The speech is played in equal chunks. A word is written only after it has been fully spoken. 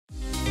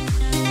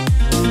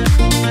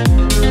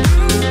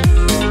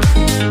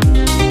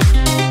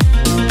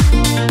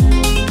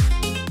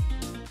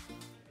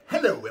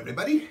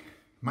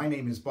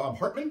name is Bob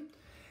Hartman,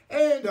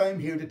 and I'm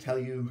here to tell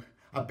you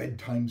a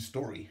bedtime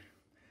story.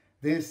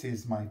 This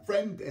is my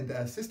friend and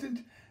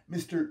assistant,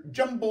 Mr.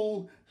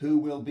 Jumble, who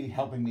will be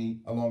helping me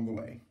along the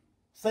way.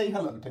 Say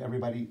hello to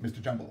everybody,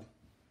 Mr. Jumble.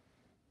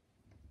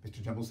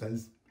 Mr. Jumble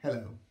says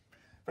hello.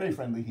 Very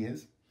friendly he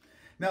is.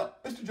 Now,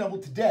 Mr. Jumble,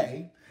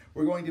 today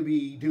we're going to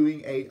be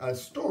doing a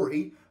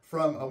story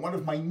from one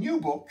of my new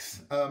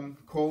books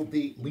called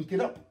the Link It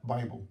Up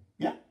Bible.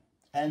 Yeah?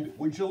 And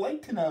would you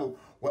like to know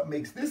what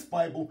makes this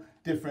Bible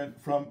different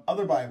from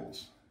other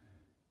Bibles?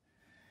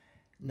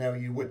 No,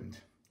 you wouldn't.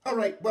 All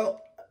right,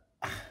 well,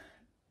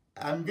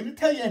 I'm going to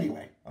tell you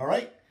anyway, all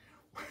right?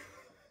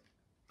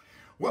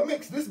 What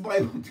makes this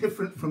Bible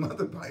different from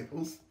other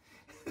Bibles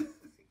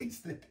is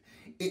that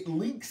it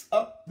links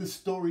up the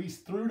stories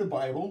through the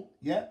Bible,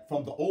 yeah,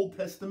 from the Old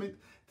Testament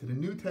to the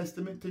New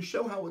Testament, to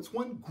show how it's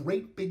one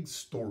great big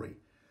story.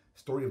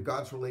 Story of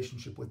God's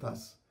relationship with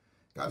us,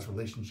 God's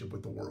relationship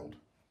with the world.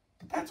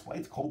 But that's why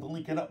it's called the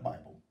Link It Up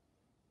Bible.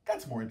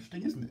 That's more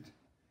interesting, isn't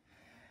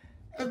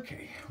it?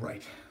 Okay,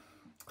 right.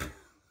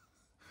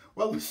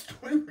 Well, the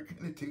story we're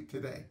going to do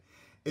today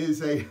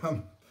is a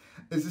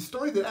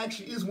story that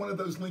actually is one of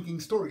those linking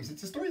stories.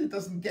 It's a story that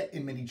doesn't get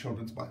in many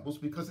children's Bibles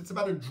because it's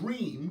about a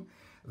dream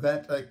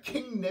that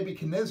King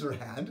Nebuchadnezzar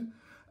had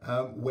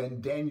when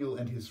Daniel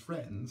and his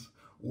friends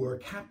were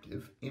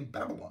captive in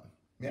Babylon.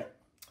 Yeah?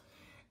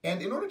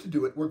 And in order to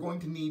do it, we're going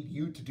to need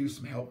you to do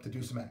some help, to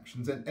do some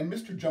actions. And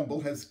Mr. Jumble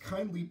has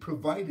kindly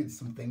provided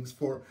some things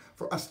for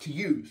us to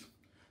use.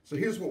 So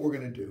here's what we're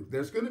going to do.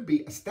 There's going to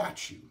be a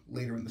statue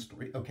later in the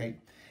story, okay?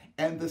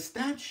 And the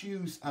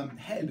statue's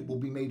head will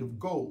be made of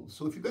gold.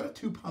 So if you've got a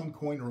 2-pound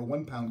coin or a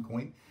 1-pound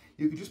coin,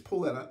 you can just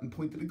pull that out and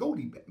point to the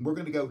goldy bit. And we're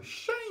going to go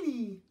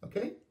shiny,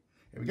 okay?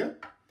 Here we go.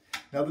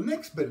 Now the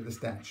next bit of the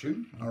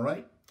statue, all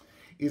right,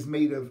 is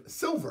made of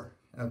silver,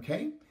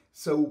 okay?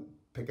 So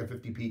pick a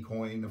 50p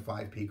coin, a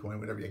 5p coin,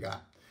 whatever you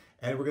got.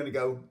 And we're going to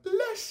go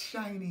less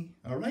shiny,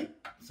 all right?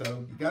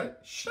 So you got it?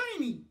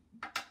 Shiny,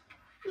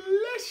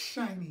 less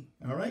shiny,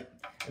 all right?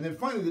 And then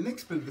finally, the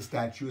next bit of the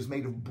statue is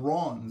made of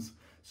bronze.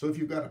 So if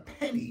you've got a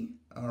penny,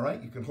 all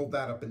right, you can hold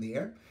that up in the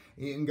air.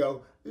 And you can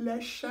go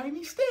less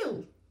shiny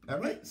still, all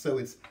right? So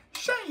it's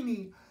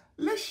shiny,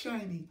 less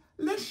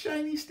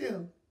shiny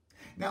still.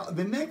 Now,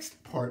 the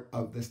next part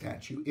of the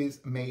statue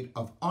is made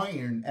of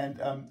iron. And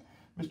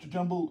Mr.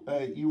 Jumble,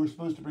 you were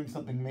supposed to bring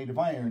something made of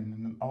iron.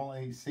 And all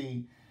I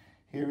see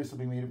here is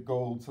something made of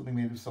gold, something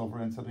made of silver,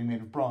 and something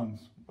made of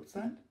bronze. What's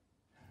that?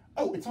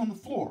 Oh, it's on the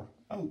floor.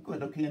 Oh,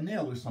 good. Okay, a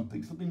nail or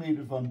something. Something made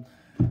of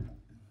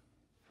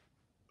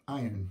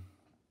iron.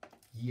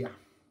 Yeah.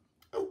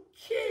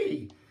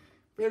 Okay.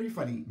 Very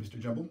funny, Mr.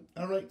 Jumble.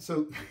 All right,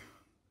 so if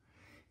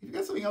you've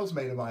got something else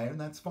made of iron,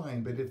 that's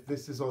fine. But if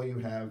this is all you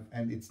have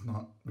and it's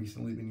not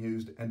recently been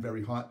used and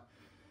very hot,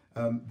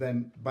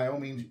 then by all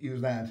means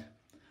use that.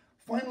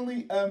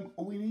 Finally,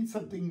 we need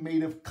something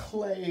made of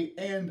clay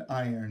and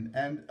iron.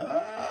 And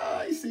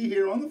I see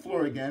here on the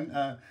floor again,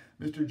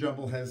 Mr.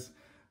 Jumble has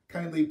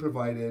kindly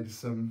provided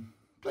some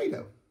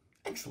Play-Doh.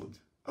 Excellent.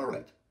 All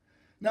right.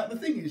 Now, the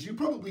thing is, you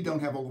probably don't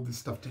have all of this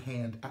stuff to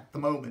hand at the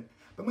moment.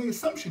 But my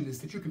assumption is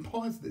that you can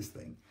pause this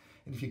thing.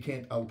 And if you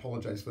can't, I'll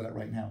apologize for that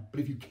right now.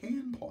 But if you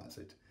can pause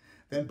it,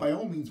 then by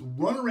all means,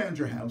 run around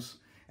your house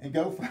and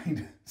go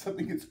find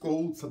something that's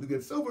gold, something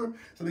that's silver,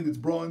 something that's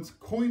bronze,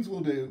 coins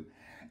will do,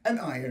 and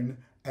iron,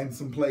 and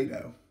some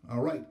Play-Doh.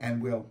 All right,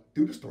 and we'll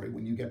do the story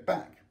when you get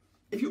back.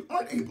 If you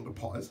aren't able to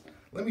pause,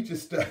 let me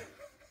just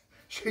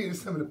show you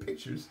some of the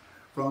pictures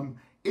from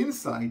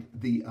inside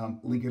the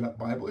Link It Up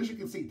Bible. As you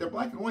can see, they're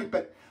black and white,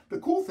 but the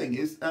cool thing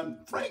is,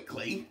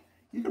 frankly,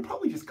 you could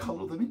probably just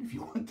color them in if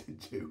you wanted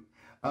to.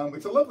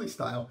 It's a lovely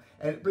style,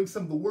 and it brings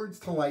some of the words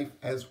to life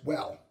as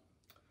well.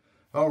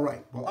 All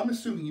right, well, I'm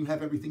assuming you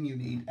have everything you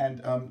need,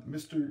 and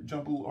Mr.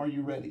 Jumble, are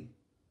you ready?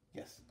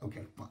 Yes,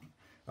 okay, fine.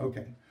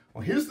 Okay,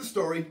 well, here's the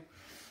story.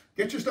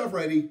 Get your stuff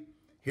ready.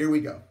 Here we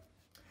go.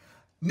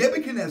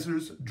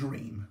 Nebuchadnezzar's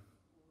dream.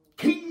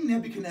 King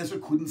Nebuchadnezzar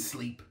couldn't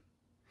sleep.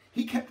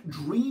 He kept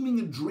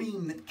dreaming a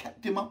dream that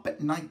kept him up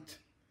at night.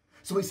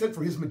 So he sent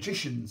for his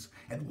magicians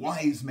and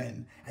wise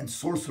men and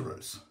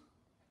sorcerers.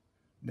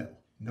 No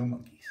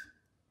monkeys.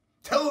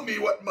 Tell me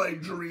what my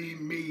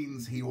dream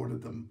means, he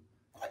ordered them.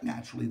 Quite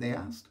naturally, they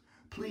asked.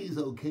 Please,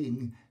 O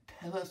king,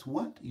 tell us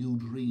what you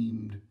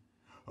dreamed.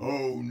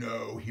 Oh,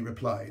 no, he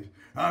replied.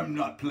 I'm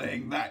not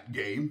playing that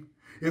game.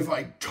 If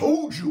I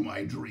told you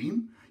my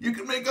dream, you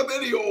can make up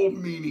any old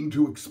meaning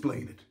to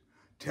explain it.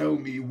 Tell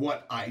me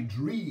what I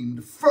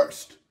dreamed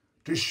first,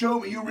 to show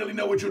me you really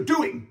know what you're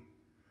doing.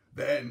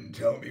 Then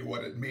tell me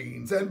what it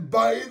means. And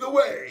by the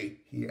way,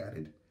 he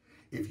added,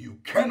 if you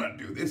cannot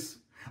do this,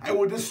 I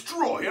will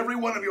destroy every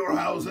one of your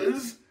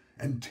houses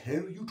and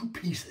tear you to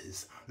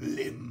pieces,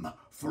 limb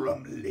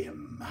from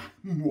limb.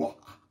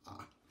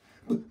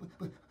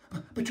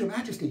 But your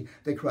majesty,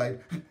 they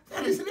cried,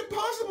 that is an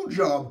impossible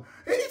job.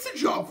 It's a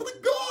job for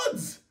the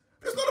gods.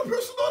 There's not a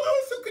person on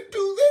earth who could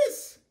do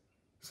this.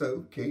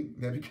 So King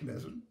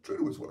Nebuchadnezzar, true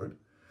to his word,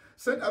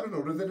 sent out an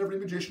order that every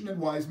magician and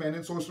wise man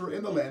and sorcerer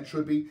in the land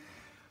should be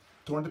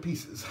torn to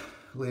pieces,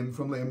 limb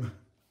from limb.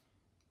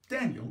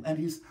 Daniel and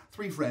his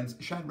 3 friends,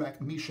 Shadrach,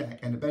 Meshach,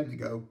 and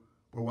Abednego,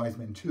 were wise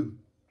men too.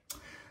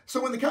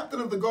 So when the captain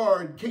of the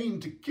guard came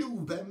to kill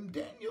them,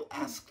 Daniel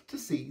asked to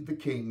see the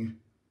king.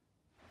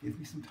 "Give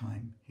me some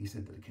time," he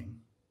said to the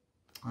king.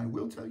 "I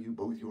will tell you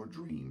both your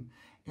dream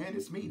and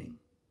its meaning."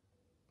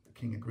 The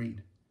king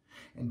agreed,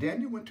 and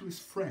Daniel went to his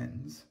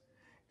friends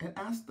and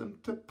asked them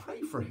to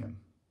pray for him.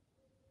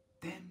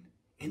 Then,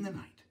 in the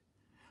night,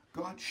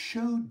 God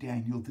showed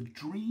Daniel the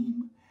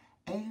dream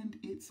and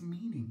its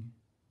meaning.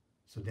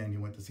 So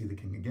Daniel went to see the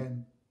king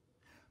again.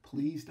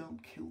 "Please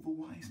don't kill the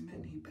wise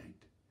men," he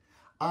begged.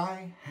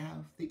 "I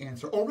have the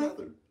answer, or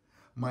rather,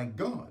 my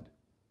God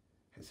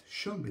has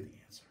shown me the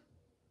answer."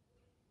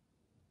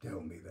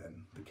 "Tell me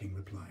then," the king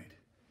replied.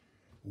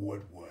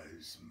 "What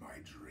was my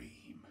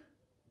dream?"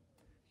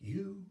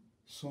 "You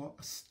saw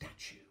a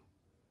statue,"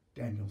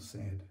 Daniel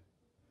said,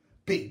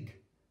 "big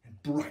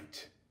and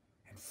bright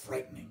and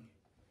frightening.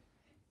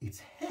 Its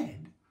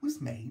head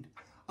was made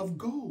of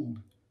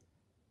gold.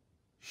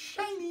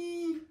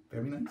 Shiny,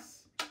 very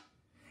nice.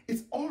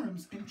 Its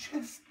arms and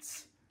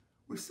chests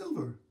were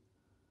silver.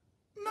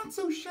 Not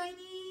so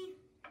shiny.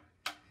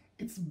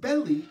 Its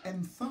belly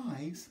and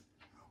thighs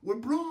were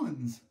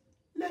bronze.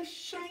 Less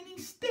shiny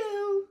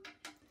still.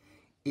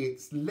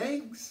 Its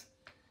legs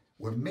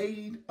were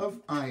made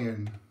of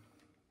iron."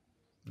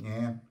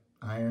 Yeah,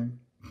 iron.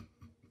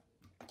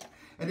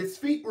 "And its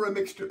feet were a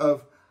mixture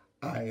of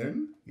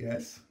iron,"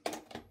 yes,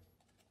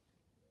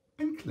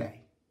 "and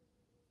clay.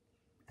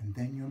 And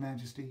then, your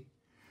majesty,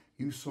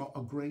 you saw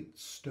a great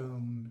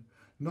stone,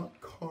 not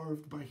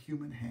carved by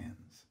human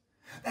hands.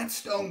 That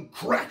stone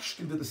crashed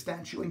into the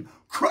statue and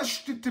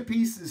crushed it to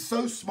pieces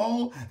so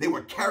small they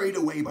were carried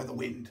away by the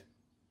wind.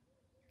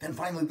 Then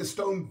finally the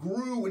stone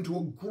grew into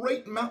a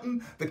great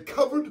mountain that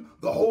covered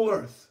the whole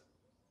earth."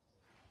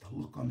 The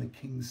look on the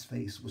king's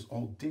face was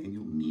all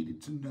Daniel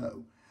needed to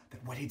know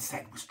that what he'd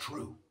said was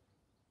true.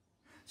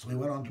 So he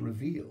went on to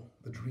reveal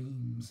the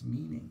dream's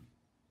meaning.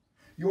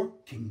 "Your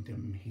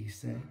kingdom," he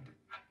said,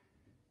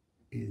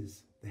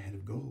 "is the head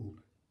of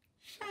gold.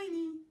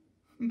 Shiny.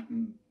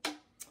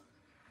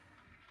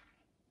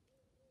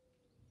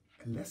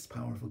 A less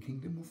powerful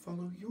kingdom will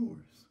follow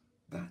yours.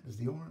 That is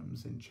the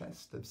arms and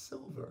chest of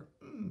silver.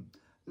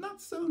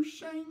 Not so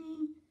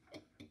shiny.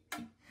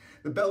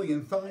 The belly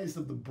and thighs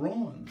of the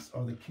bronze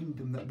are the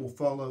kingdom that will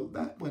follow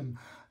that one.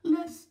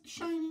 Less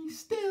shiny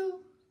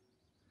still.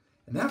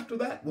 And after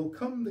that will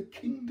come the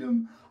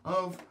kingdom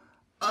of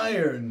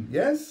iron,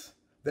 yes,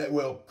 that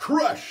will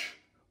crush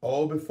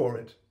all before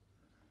it.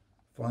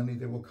 Finally,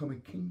 there will come a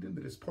kingdom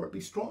that is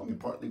partly strong and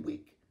partly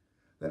weak.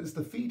 That is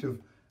the feet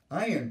of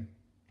iron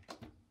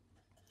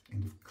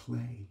and of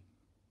clay.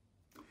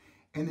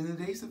 And in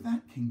the days of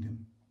that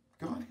kingdom,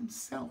 God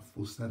himself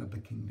will set up a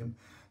kingdom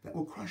that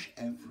will crush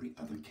every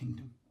other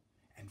kingdom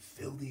and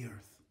fill the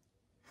earth.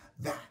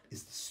 That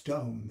is the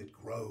stone that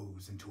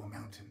grows into a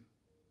mountain."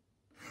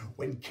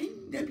 When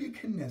King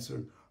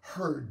Nebuchadnezzar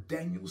heard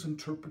Daniel's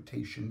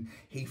interpretation,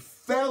 he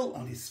fell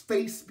on his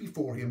face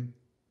before him.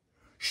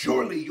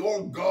 "Surely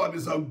your God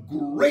is a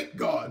great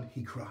God,"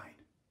 he cried,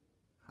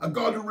 "a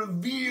God who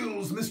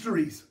reveals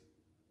mysteries."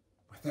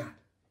 With that,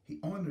 he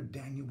honored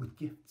Daniel with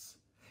gifts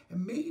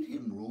and made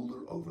him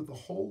ruler over the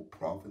whole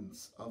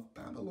province of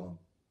Babylon.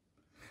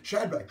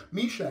 Shadrach,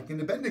 Meshach,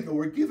 and Abednego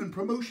were given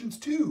promotions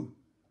too.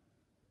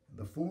 And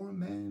the 4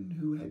 men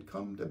who had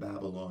come to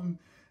Babylon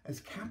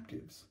as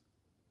captives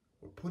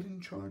were put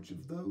in charge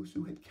of those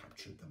who had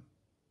captured them,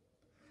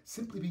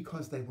 simply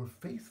because they were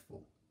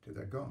faithful to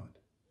their God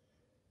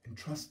and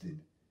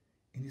trusted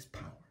in his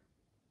power.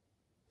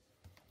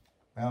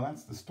 Well,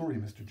 that's the story,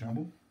 Mr.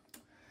 Jumble.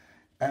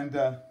 And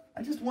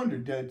I just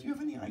wondered, do you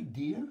have any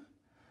idea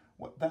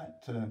what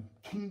that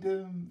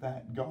kingdom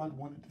that God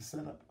wanted to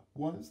set up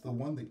was? The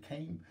one that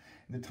came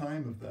in the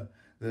time of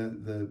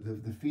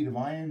the feet of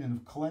iron and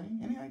of clay?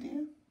 Any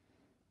idea?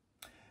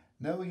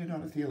 No, you're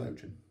not a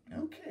theologian.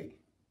 Okay.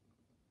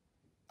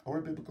 Or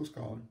a biblical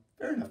scholar.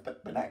 Fair enough,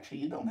 but actually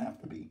you don't have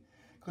to be.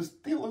 Because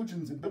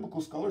theologians and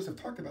biblical scholars have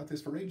talked about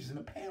this for ages, and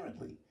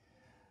apparently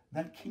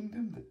that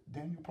kingdom that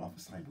Daniel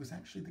prophesied was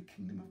actually the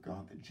kingdom of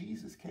God that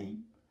Jesus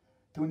came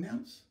to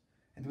announce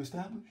and to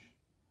establish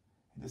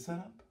and to set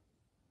up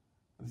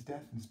with his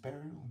death and his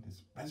burial and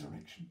his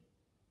resurrection.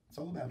 It's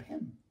all about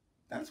him.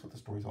 That's what the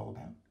story's all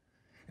about.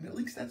 And it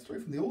links that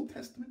story from the Old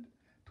Testament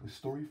to a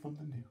story from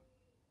the New.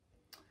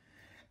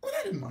 With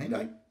that in mind,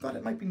 I thought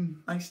it might be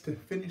nice to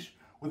finish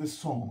with a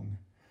song.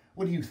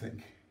 What do you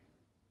think?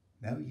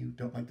 No, you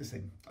don't like to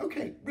sing.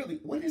 Okay, really,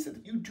 what is it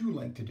that you do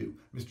like to do,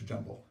 Mr.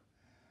 Jumble?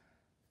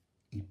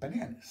 Eat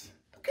bananas.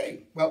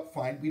 Okay, well,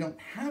 fine. We don't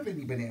have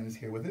any bananas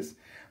here with us,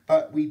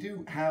 but we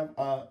do have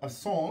a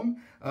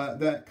song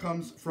that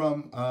comes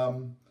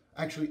from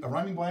actually a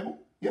rhyming Bible,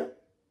 yeah,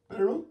 that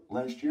I wrote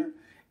last year,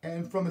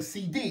 and from a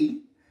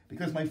CD,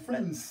 because my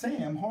friend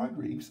Sam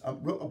Hargreaves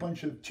wrote a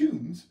bunch of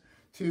tunes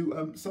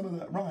to some of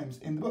the rhymes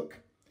in the book.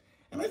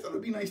 And I thought it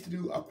would be nice to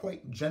do a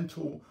quite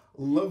gentle,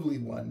 lovely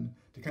one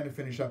to kind of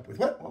finish up with.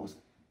 What was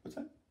that? What's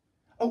that?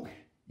 Oh,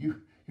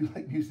 you You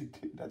like music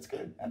too. That's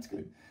good. That's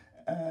good.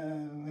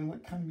 And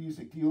what kind of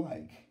music do you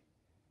like?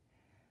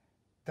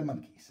 The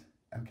Monkees.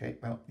 Okay,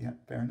 well, yeah,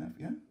 fair enough,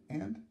 yeah.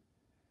 And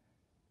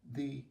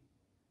the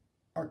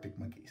Arctic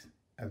Monkeys.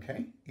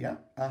 Okay, yeah,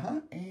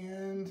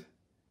 and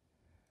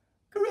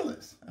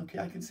gorillas. Okay,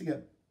 I can see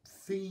a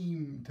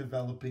theme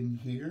developing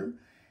here.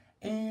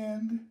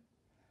 And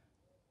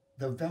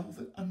the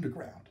Velvet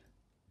Underground.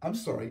 I'm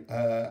sorry,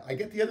 I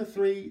get the other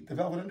three, the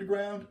Velvet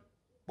Underground.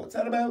 What's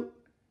that about?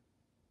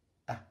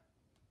 Ah,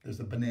 there's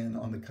a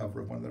banana on the cover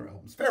of one of their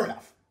albums. Fair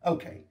enough.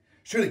 Okay,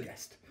 should have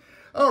guessed.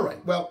 All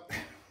right, well,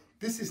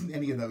 this isn't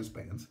any of those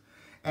bands.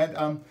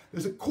 And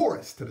there's a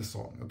chorus to the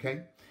song,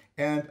 okay?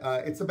 And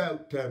it's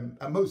about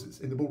Moses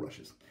in the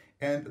bulrushes.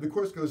 And the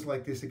chorus goes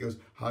like this. It goes,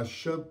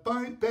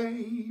 hush-a-bye,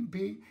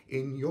 baby,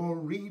 in your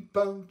reed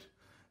boat.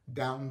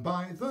 Down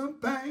by the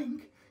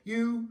bank,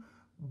 you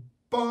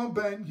bob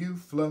and you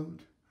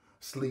float.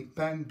 Sleep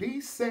and be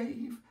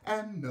safe,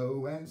 and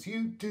know as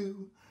you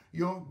do,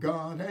 your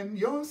God and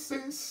your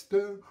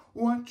sister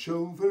watch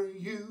over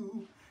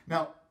you.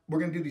 Now, we're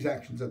going to do these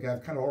actions, okay?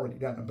 I've kind of already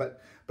done them,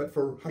 but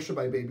for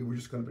Hush-a-Bye Baby, we're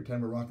just going to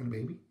pretend we're rocking a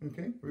baby,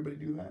 okay? Everybody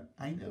do that?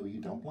 I know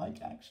you don't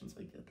like actions,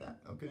 I get that,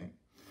 okay?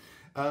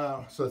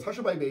 So it's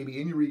Hush-a-Bye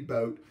Baby in your reed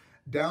boat,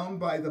 down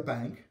by the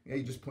bank. Yeah,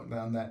 you just point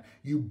down that.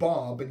 You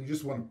bob, and you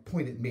just want to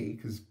point at me,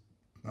 because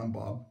I'm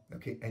Bob,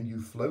 okay? And you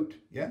float,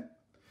 yeah?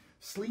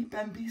 Sleep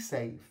and be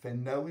safe,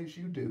 and know as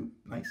you do.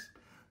 Nice.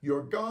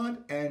 Your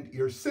God and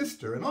your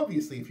sister, and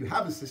obviously if you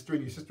have a sister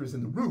and your sister is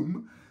in the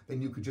room,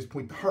 then you could just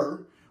point to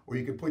her, or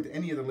you could point to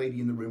any other lady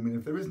in the room, and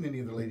if there isn't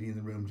any other lady in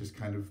the room, just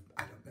kind of,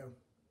 I don't know,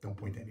 don't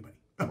point to anybody.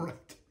 All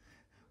right.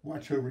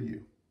 Watch over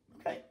you.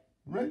 Okay.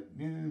 Right?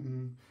 Yeah.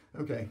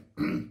 Okay.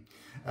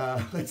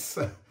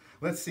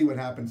 Let's see what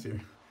happens here.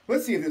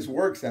 Let's see if this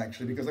works,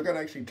 actually, because I've got to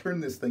actually turn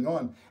this thing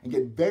on and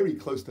get very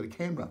close to the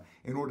camera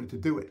in order to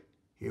do it.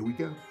 Here we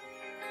go.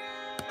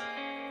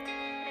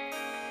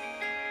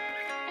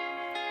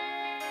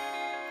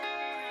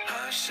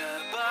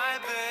 Hush-a-bye,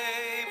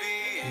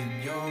 baby, in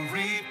your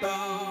reed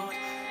boat.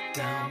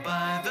 Down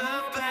by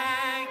the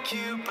bank,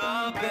 you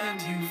bob and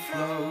you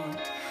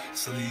float.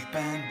 Sleep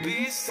and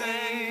be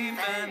safe,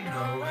 and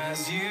know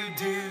as you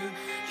do,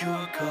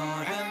 your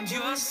God and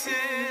your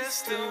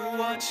sister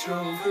watch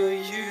over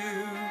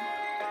you.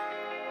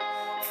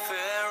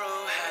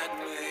 Pharaoh had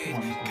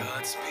made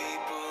God's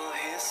people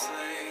his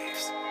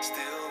slaves.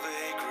 Still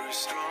they grew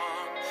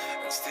strong,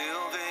 and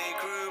still they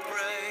grew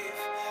brave.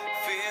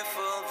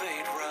 Fearful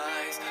they'd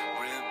rise,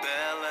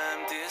 rebel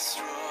and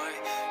destroy.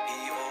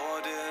 He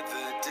ordered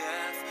the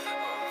death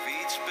of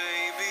each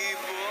baby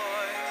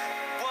boy.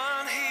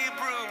 One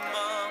Hebrew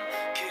mom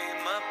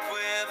came up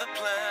with a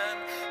plan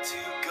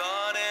to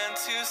guard and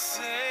to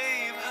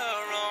save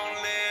her own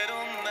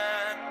little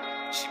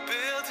man. She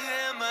built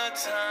him a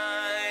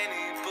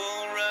tiny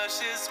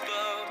bulrushes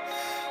boat,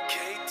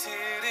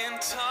 catered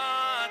and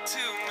taught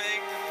to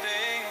make the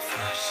thing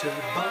float.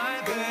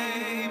 Hush-a-bye,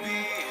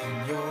 baby, in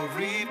your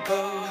reed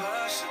boat.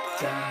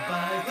 Down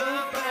by the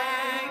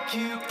bank,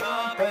 you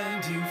bob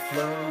and you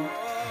float.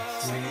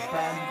 Sleep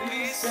and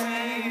be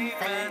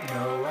safe, and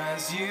know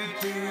as you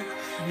do,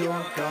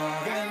 your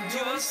God and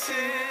your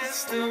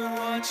sister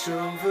watch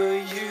over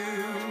you.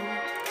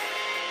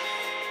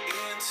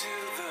 Into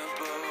the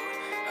boat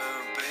a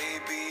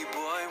baby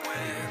boy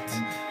went,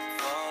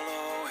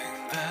 following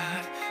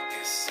that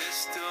his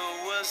sister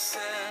was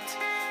sent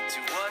to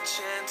watch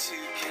and to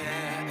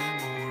care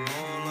for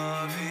all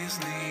of his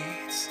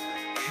needs,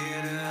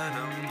 hidden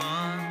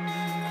among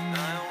the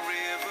Nile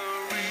River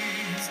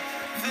reeds.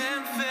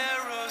 Then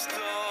Pharaoh's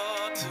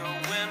daughter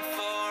went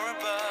for a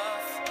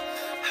bath,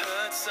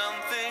 heard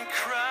something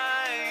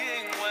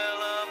crying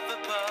well up the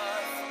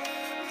path,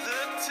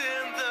 looked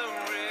in the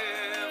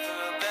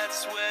river,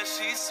 that's where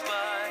she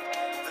spied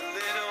the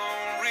little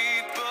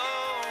reed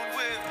boat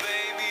with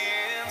baby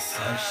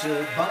inside.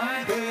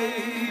 Hush-a-bye,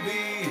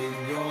 baby, in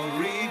your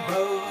reed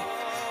boat.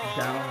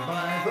 Down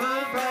by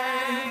the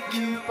bank,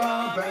 you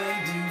bob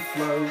and you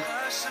float.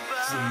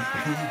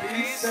 Sleep and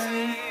be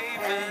safe,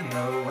 and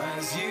know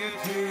as you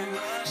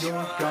do,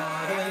 your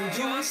God and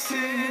your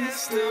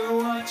sister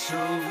watch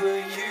over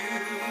you.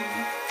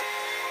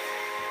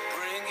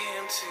 Bring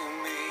him to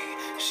me,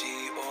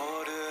 she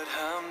ordered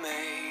her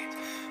maid.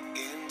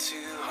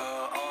 Into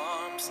her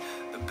arms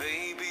the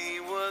baby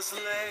was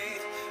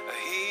laid. A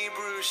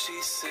Hebrew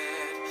she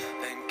said,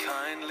 then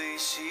kindly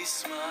she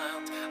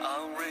smiled.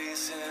 I'll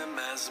raise him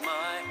as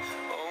my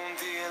own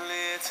dear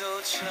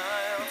little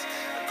child.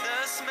 A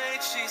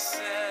nursemaid, she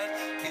said,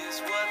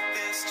 is what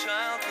this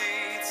child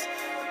needs.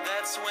 And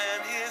that's when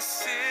his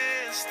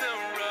sister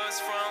rose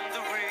from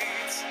the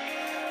reeds.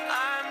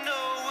 I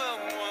know a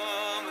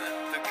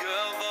woman, the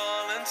girl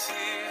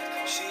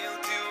volunteered.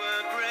 She'll do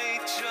a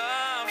great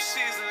job,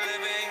 she's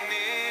living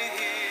near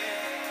here.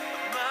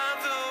 The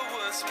mother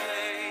was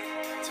paid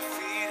to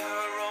feed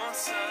her own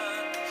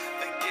son,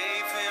 then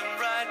gave him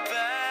right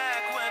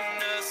back when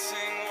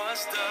nursing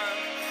was done.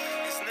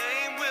 His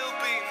name will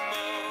be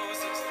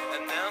Moses,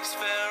 announced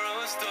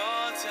Pharaoh's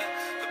daughter.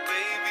 The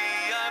baby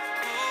I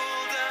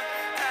pulled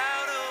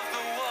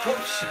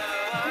Hush,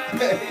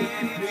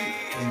 baby,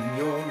 in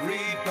your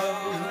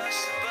repose,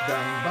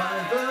 down by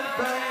the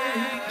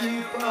bank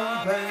you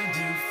bob and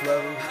you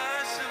float.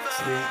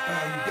 Sleep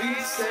and be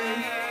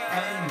safe,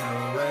 and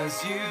know as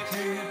you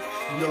do,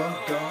 your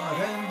God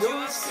and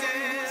your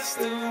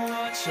sister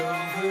watch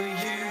over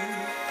you.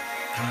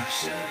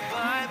 Hush,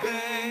 my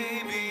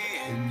baby,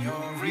 in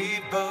your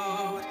reed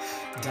boat,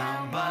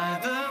 down by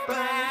the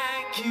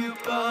bank you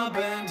bob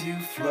and you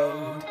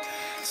float.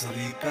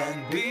 Sleep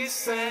and be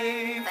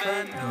safe,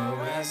 and know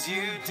as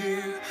you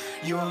do,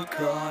 your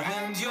God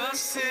and your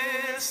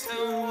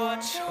sister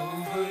watch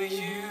over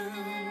you.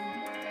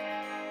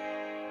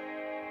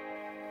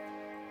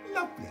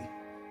 Lovely.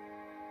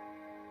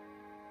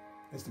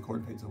 As the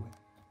chord fades away.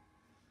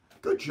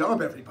 Good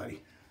job,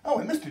 everybody. Oh,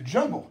 and Mr.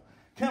 Jumble,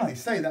 can I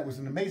say that was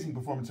an amazing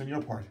performance on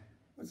your part?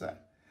 What's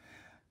that?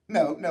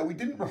 No, we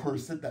didn't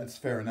rehearse it. That's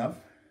fair enough.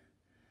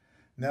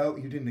 No,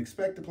 you didn't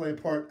expect to play a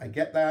part. I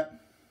get that.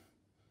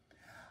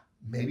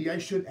 Maybe I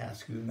should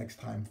ask you the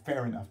next time.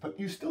 Fair enough. But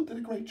you still did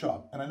a great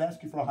job. And I'd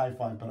ask you for a high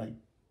five, but I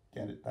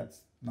get it.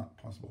 That's not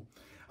possible.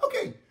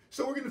 Okay,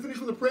 so we're going to finish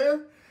with a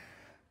prayer.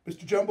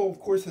 Mr. Jumble, of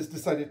course, has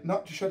decided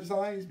not to shut his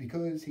eyes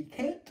because he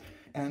can't.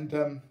 And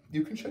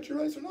you can shut your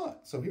eyes or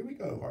not. So here we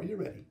go. Are you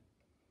ready?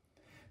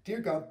 Dear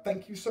God,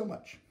 thank you so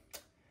much.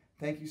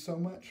 Thank you so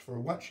much for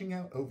watching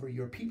out over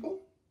your people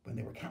when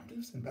they were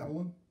captives in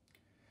Babylon.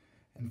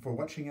 And for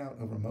watching out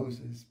over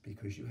Moses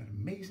because you had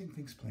amazing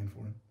things planned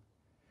for him.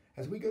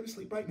 As we go to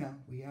sleep right now,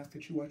 we ask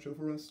that you watch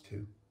over us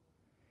too.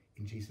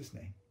 In Jesus'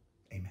 name,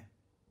 amen.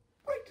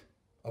 Right.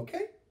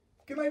 Okay.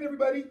 Good night,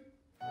 everybody.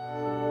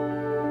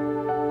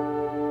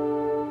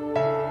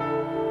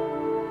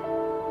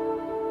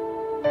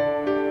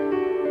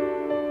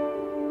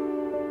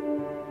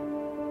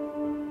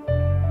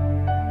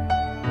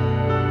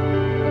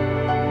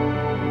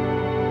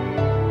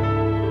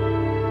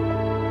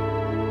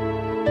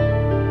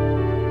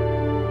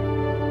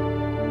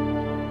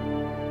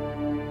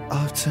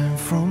 I've turned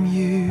from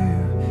you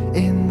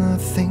in the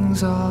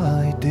things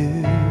I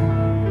do.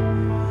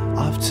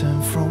 I've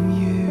turned from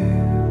you.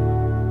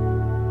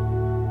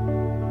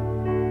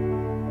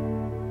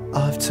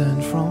 I've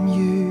turned from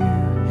you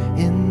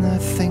in the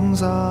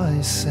things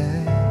I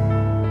say.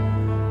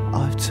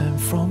 I've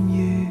turned from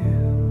you.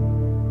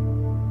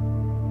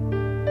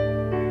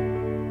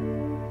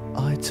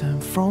 I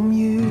turn from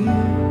you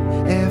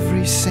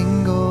every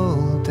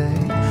single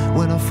day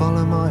when I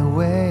follow my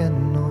way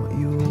and not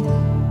yours.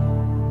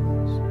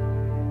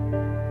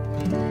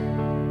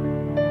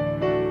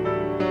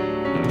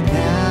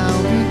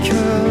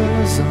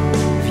 Because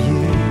of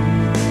you,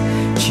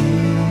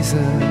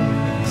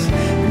 Jesus,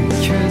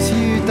 because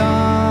you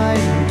died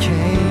and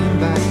came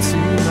back to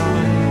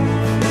life.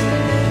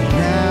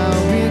 Now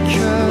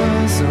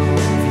because of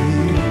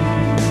you,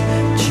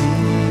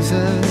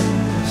 Jesus,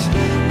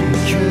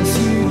 because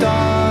you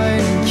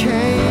died and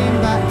came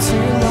back to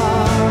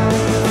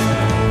life.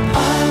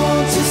 I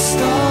want to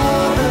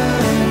start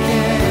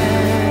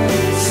again,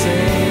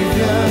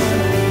 Savior,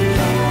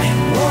 and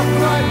walk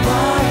right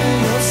by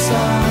your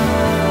side.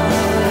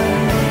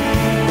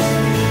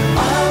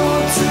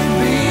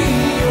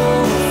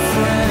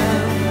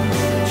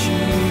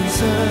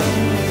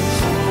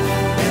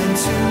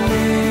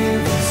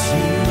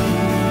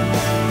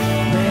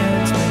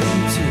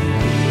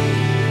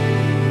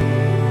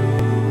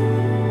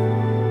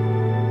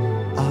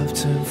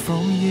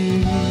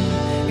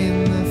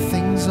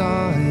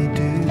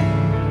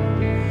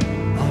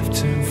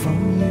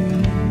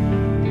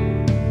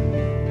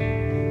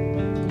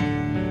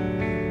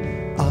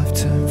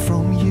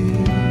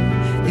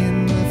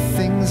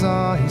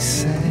 I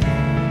say,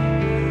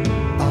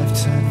 I've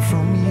turned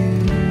from you.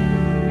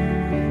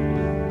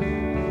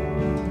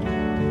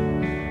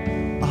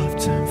 I've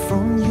turned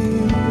from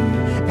you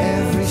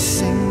every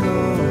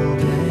single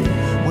day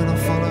when I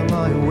follow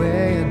my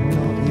way and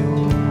not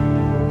yours.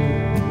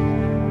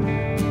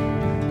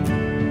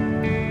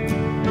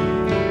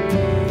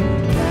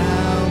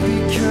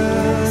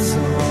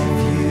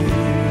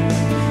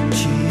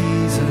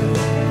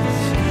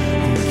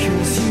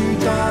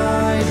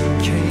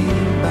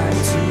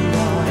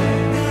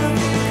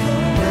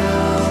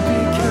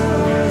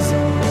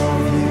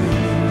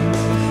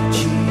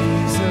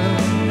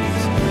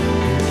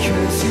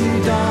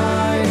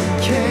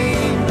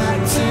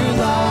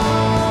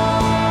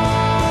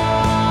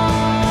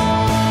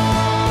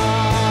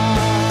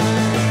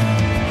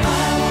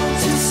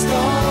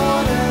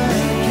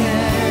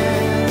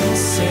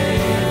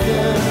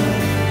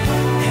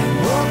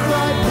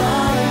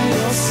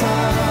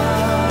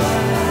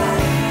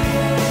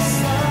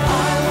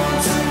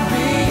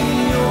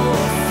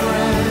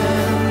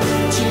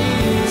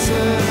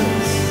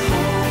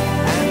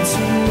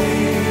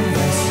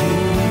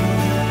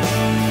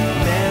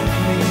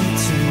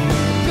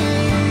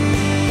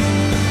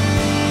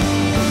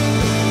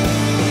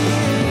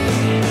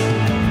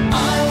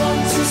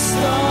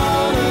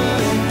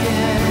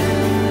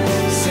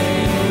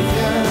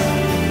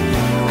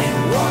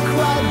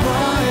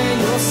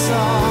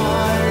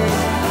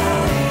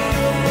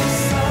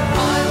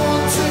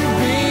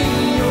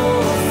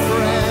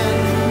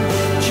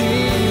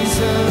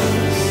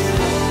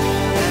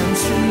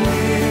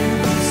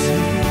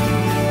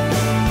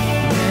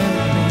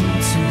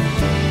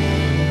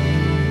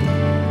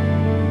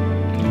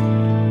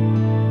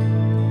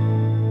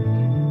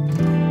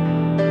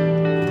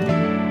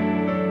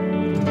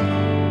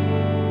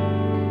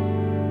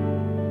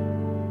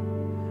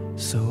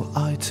 So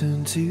I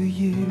turn to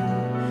you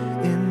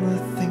in the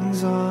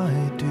things I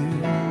do.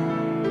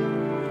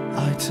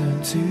 I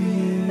turn to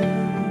you.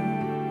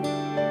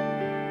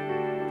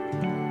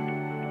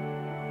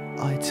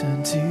 I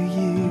turn to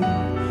you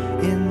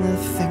in the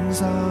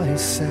things I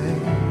say.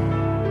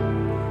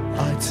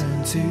 I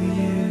turn to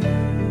you.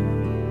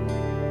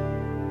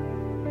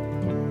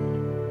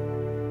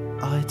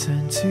 I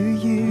turn to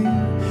you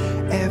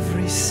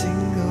every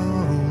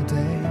single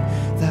day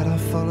that I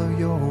follow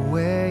your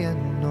way.